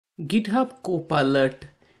GitHub Copilot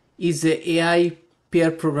is a AI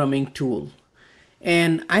pair programming tool,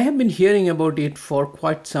 and I have been hearing about it for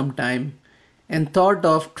quite some time and thought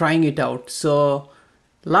of trying it out. So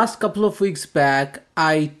last couple of weeks back,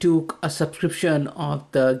 I took a subscription of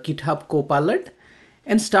the GitHub Copilot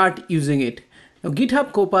and start using it. Now,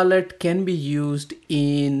 GitHub Copilot can be used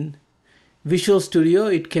in Visual Studio.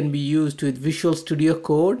 It can be used with Visual Studio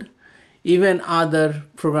Code, even other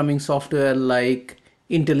programming software like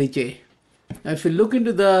IntelliJ. Now, if you look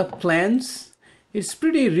into the plans, it's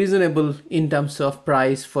pretty reasonable in terms of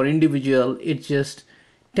price for individual. It's just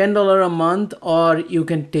 $10 a month, or you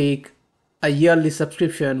can take a yearly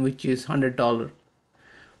subscription, which is $100.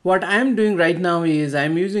 What I'm doing right now is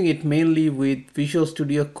I'm using it mainly with Visual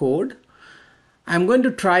Studio Code. I'm going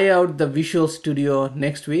to try out the Visual Studio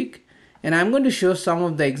next week, and I'm going to show some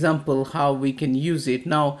of the example how we can use it.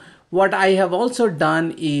 Now, what I have also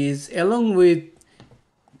done is, along with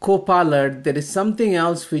Copilot, there is something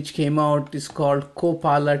else which came out, is called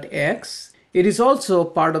CoPilotX. It is also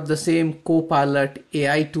part of the same Copilot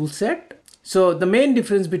AI toolset. So the main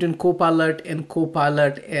difference between Copilot and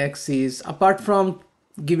CoPilotX is, apart from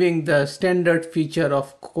giving the standard feature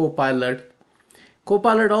of Copilot,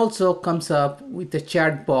 Copilot also comes up with a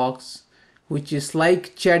chat box, which is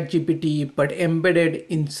like ChatGPT but embedded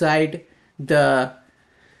inside the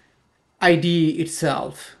IDE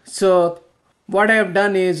itself. So what I have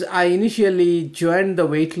done is I initially joined the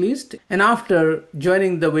waitlist, and after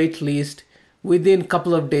joining the waitlist, within a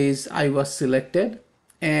couple of days I was selected.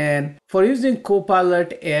 And for using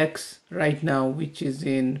Copilot X right now, which is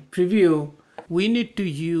in preview, we need to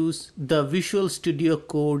use the Visual Studio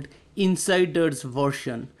Code Insiders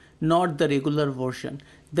version, not the regular version.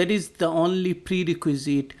 That is the only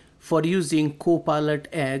prerequisite for using Copilot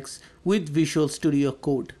X with Visual Studio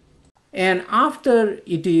Code. And after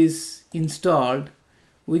it is installed,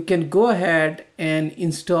 we can go ahead and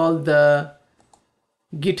install the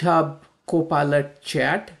GitHub Copilot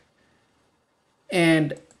chat,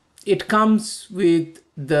 and it comes with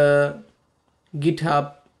the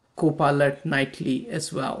GitHub Copilot nightly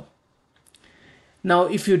as well. Now,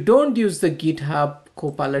 if you don't use the GitHub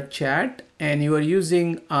Copilot chat and you are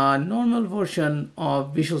using a normal version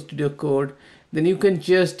of Visual Studio Code, then you can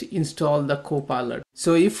just install the Copilot.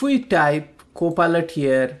 So if we type Copilot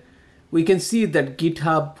here, we can see that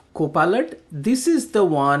GitHub Copilot, this is the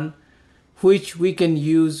one which we can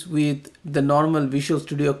use with the normal Visual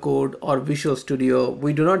Studio Code or Visual Studio.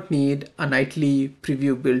 We do not need a nightly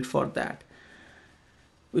preview build for that.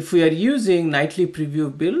 If we are using nightly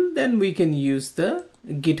preview build, then we can use the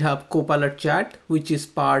GitHub Copilot chat, which is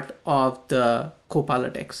part of the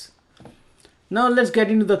Copilot X. Now let's get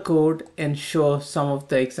into the code and show some of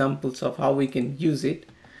the examples of how we can use it.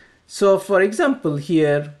 So for example,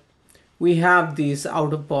 here we have this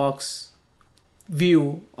out-of-box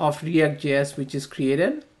view of React.js which is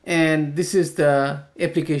created, and this is the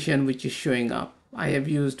application which is showing up. I have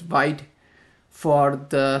used Vite for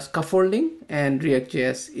the scaffolding, and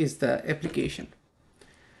React.js is the application.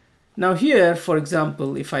 Now here, for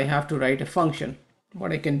example, if I have to write a function,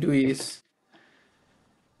 what I can do is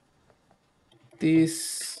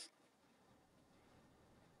this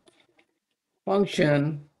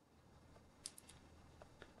function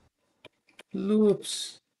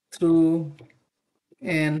loops through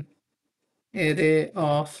an array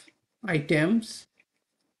of items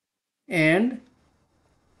and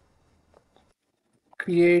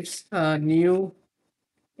creates a new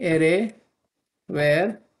array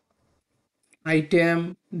where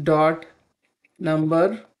item dot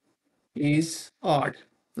number is odd.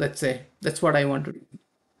 Let's say that's what I want to do.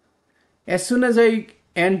 As soon as I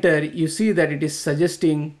enter, you see that it is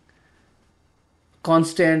suggesting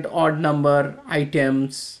constant odd number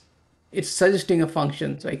items. It's suggesting a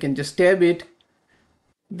function, so I can just tab it,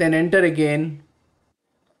 then enter again.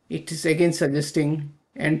 It is again suggesting,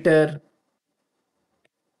 enter.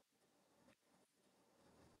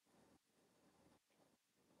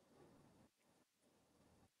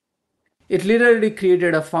 It literally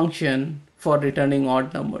created a function for returning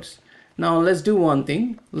odd numbers. Now let's do one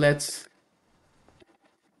thing. Let's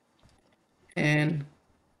an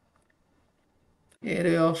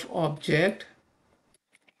array of object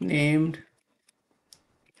named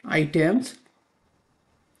items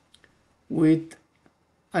with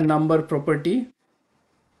a number property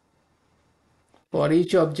for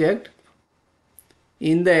each object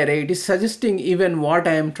in the array. It is suggesting even what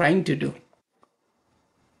I am trying to do.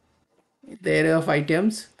 The array of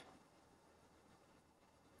items.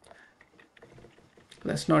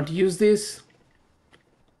 Let's not use this.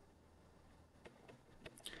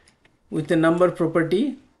 With the number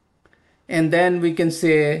property, And then we can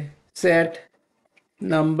say set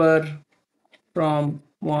number from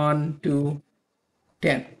 1 to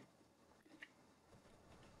 10.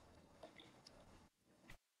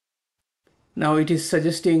 Now it is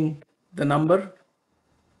suggesting the number.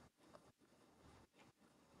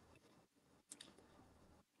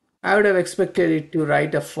 I would have expected it to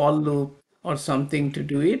write a for loop or something to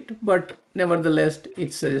do it, but nevertheless,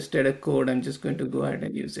 it suggested a code. I'm just going to go ahead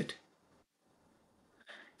and use it.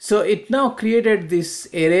 So it now created this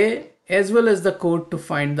array as well as the code to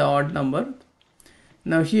find the odd number.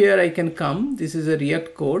 Now here I can come, this is a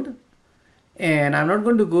React code, and I'm not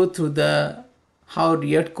going to go through the how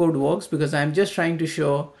React code works because I'm just trying to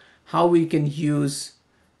show how we can use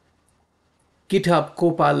GitHub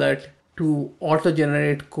Copilot to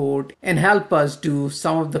auto-generate code and help us do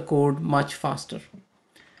some of the code much faster.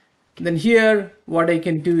 Then here, what I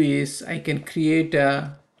can do is I can create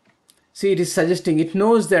a, see, it is suggesting, it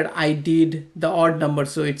knows that I did the odd number,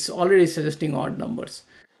 so it's already suggesting odd numbers.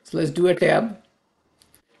 So let's do a tab,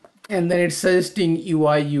 and then it's suggesting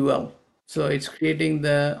UI UL. So it's creating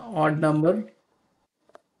the odd number.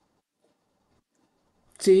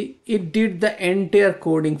 See, it did the entire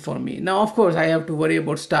coding for me. Now, of course, I have to worry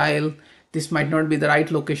about style. This might not be the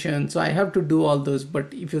right location, so I have to do all those.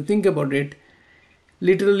 But if you think about it,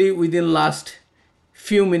 literally within last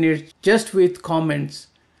few minutes, just with comments,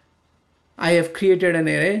 I have created an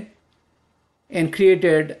array and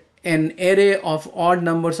created an array of odd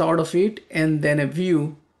numbers out of it and then a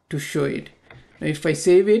view to show it. Now, if I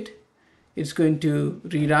save it, it's going to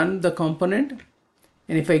rerun the component.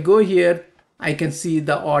 And if I go here, I can see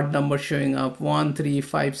the odd number showing up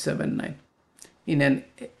 13579 in an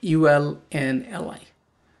UL and LI.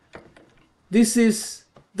 This is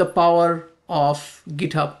the power of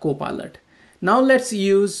GitHub Copilot. Now let's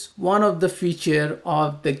use one of the feature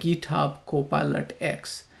of the GitHub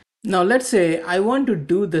CoPilotX. Now let's say I want to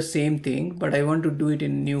do the same thing, but I want to do it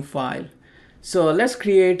in a new file. So let's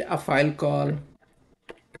create a file called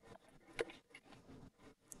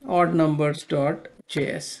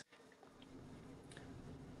oddnumbers.js.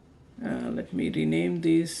 Let me rename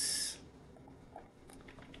this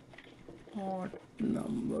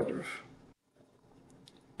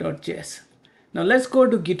oddnumber.js. Now let's go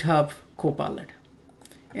to GitHub Copilot.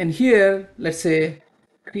 And here, let's say,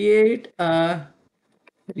 create a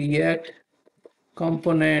React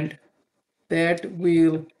component that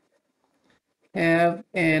will have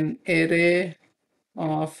an array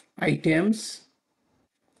of items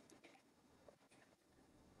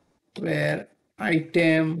where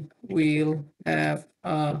item will have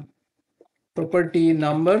a property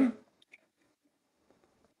number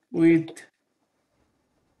with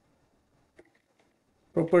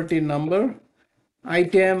property number.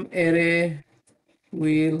 Item array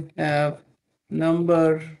will have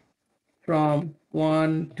number from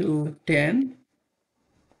 1 to 10.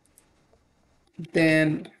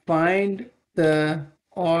 Then find the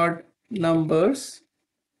odd numbers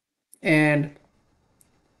and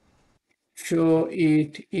show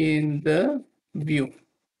it in the view.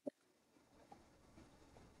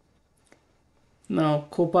 Now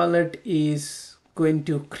Copilot is going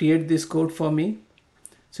to create this code for me.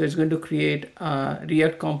 So it's going to create a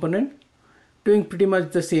React component doing pretty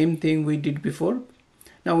much the same thing we did before.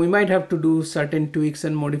 Now we might have to do certain tweaks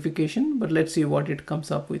and modification, but let's see what it comes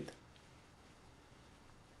up with.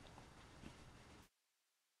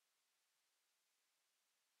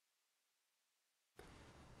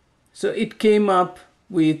 So it came up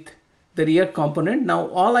with the React component. Now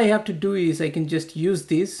all I have to do is I can just use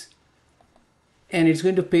this and it's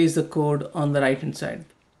going to paste the code on the right hand side.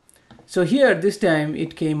 So here this time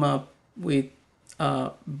it came up with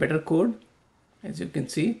better code, as you can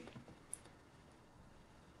see,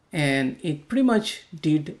 and it pretty much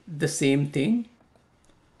did the same thing.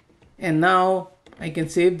 And now I can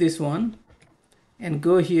save this one and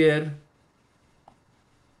go here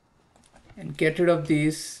and get rid of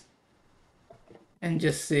this and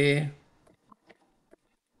just say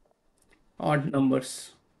odd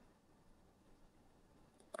numbers.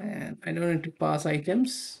 And I don't need to pass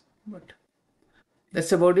items, but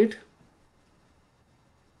that's about it.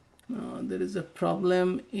 There is a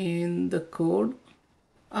problem in the code.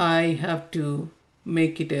 I have to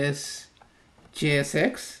make it as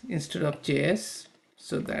JSX instead of JS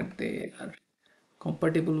so that they are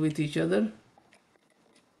compatible with each other.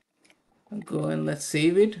 I'll go and let's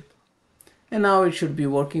save it. And now it should be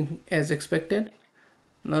working as expected.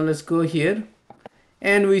 Now let's go here.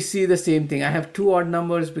 And we see the same thing. I have two odd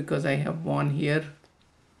numbers because I have one here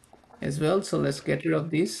as well. So let's get rid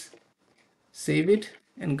of this, save it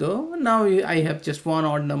and go. Now I have just one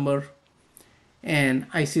odd number and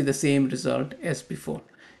I see the same result as before.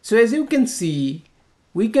 So as you can see,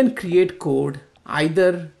 we can create code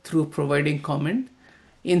either through providing comment,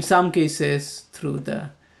 in some cases through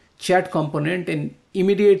the chat component, and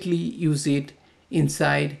immediately use it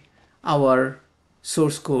inside our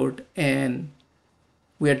source code, and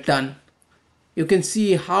we are done. You can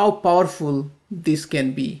see how powerful this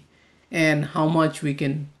can be and how much we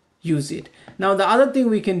can use it. Now the other thing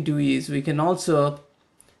we can do is we can also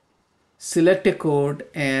select a code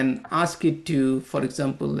and ask it to, for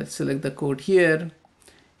example, let's select the code here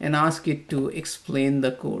and ask it to explain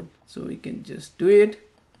the code. So we can just do it.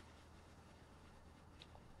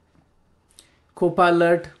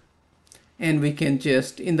 Copilot, and we can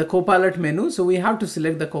just, in the Copilot menu, so we have to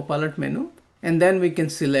select the Copilot menu, and then we can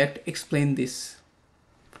select explain this,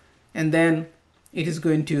 and then it is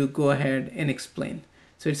going to go ahead and explain.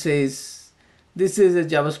 So it says this is a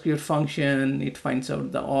JavaScript function, it finds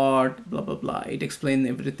out the odd, blah blah blah, it explains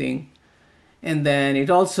everything. And then it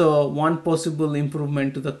also, one possible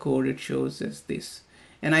improvement to the code it shows is this,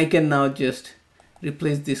 and I can now just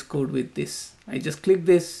replace this code with this. I just click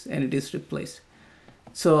this and it is replaced.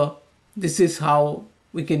 So this is how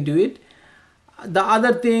we can do it. The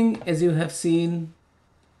other thing, as you have seen,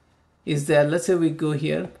 is that let's say we go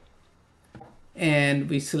here and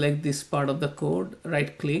we select this part of the code,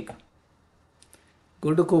 right click,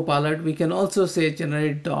 go to Copilot. We can also say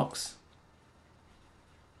generate docs,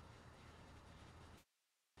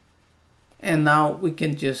 and now we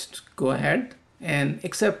can just go ahead and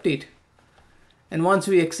accept it. And once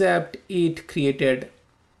we accept, it created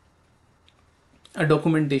a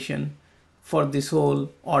documentation for this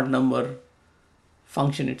whole odd number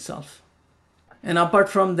function itself. And apart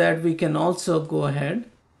from that, we can also go ahead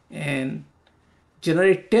and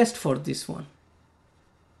generate test for this one.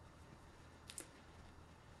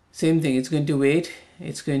 Same thing, it's going to wait,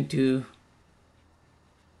 it's going to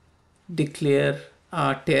declare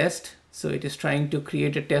a test. So it is trying to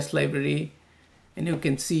create a test library, and you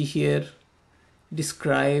can see here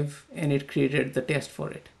describe, and it created the test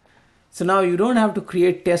for it. So now you don't have to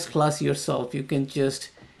create test class yourself. You can just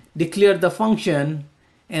declare the function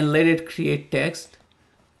and let it create text.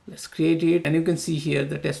 Let's create it, and you can see here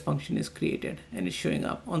the test function is created and it's showing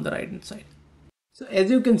up on the right hand side. So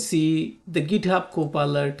as you can see, the GitHub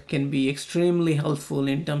Copilot can be extremely helpful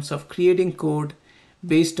in terms of creating code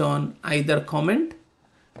based on either comment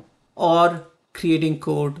or creating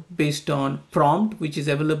code based on prompt, which is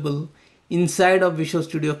available inside of Visual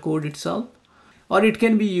Studio Code itself. Or it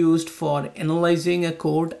can be used for analyzing a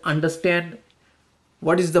code, understand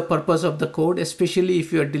what is the purpose of the code, especially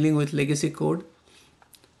if you are dealing with legacy code.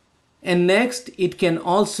 And next, it can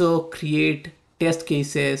also create test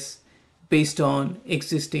cases based on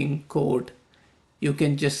existing code. You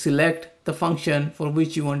can just select the function for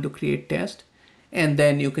which you want to create test, and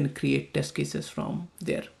then you can create test cases from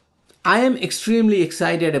there. I am extremely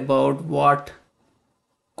excited about what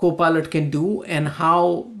Copilot can do and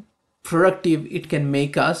how productive it can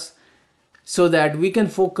make us, so that we can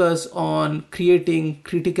focus on creating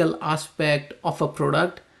critical aspect of a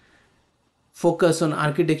product, focus on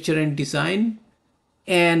architecture and design,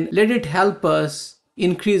 and let it help us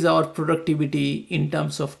increase our productivity in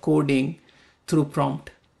terms of coding through prompt.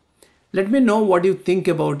 Let me know what you think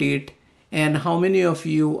about it and how many of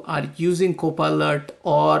you are using Copilot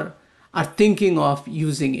or are thinking of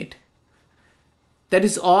using it. That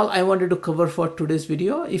is all I wanted to cover for today's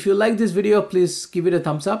video. If you like this video, please give it a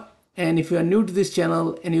thumbs up. And if you are new to this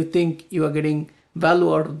channel and you think you are getting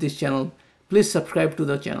value out of this channel, please subscribe to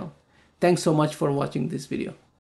the channel. Thanks so much for watching this video.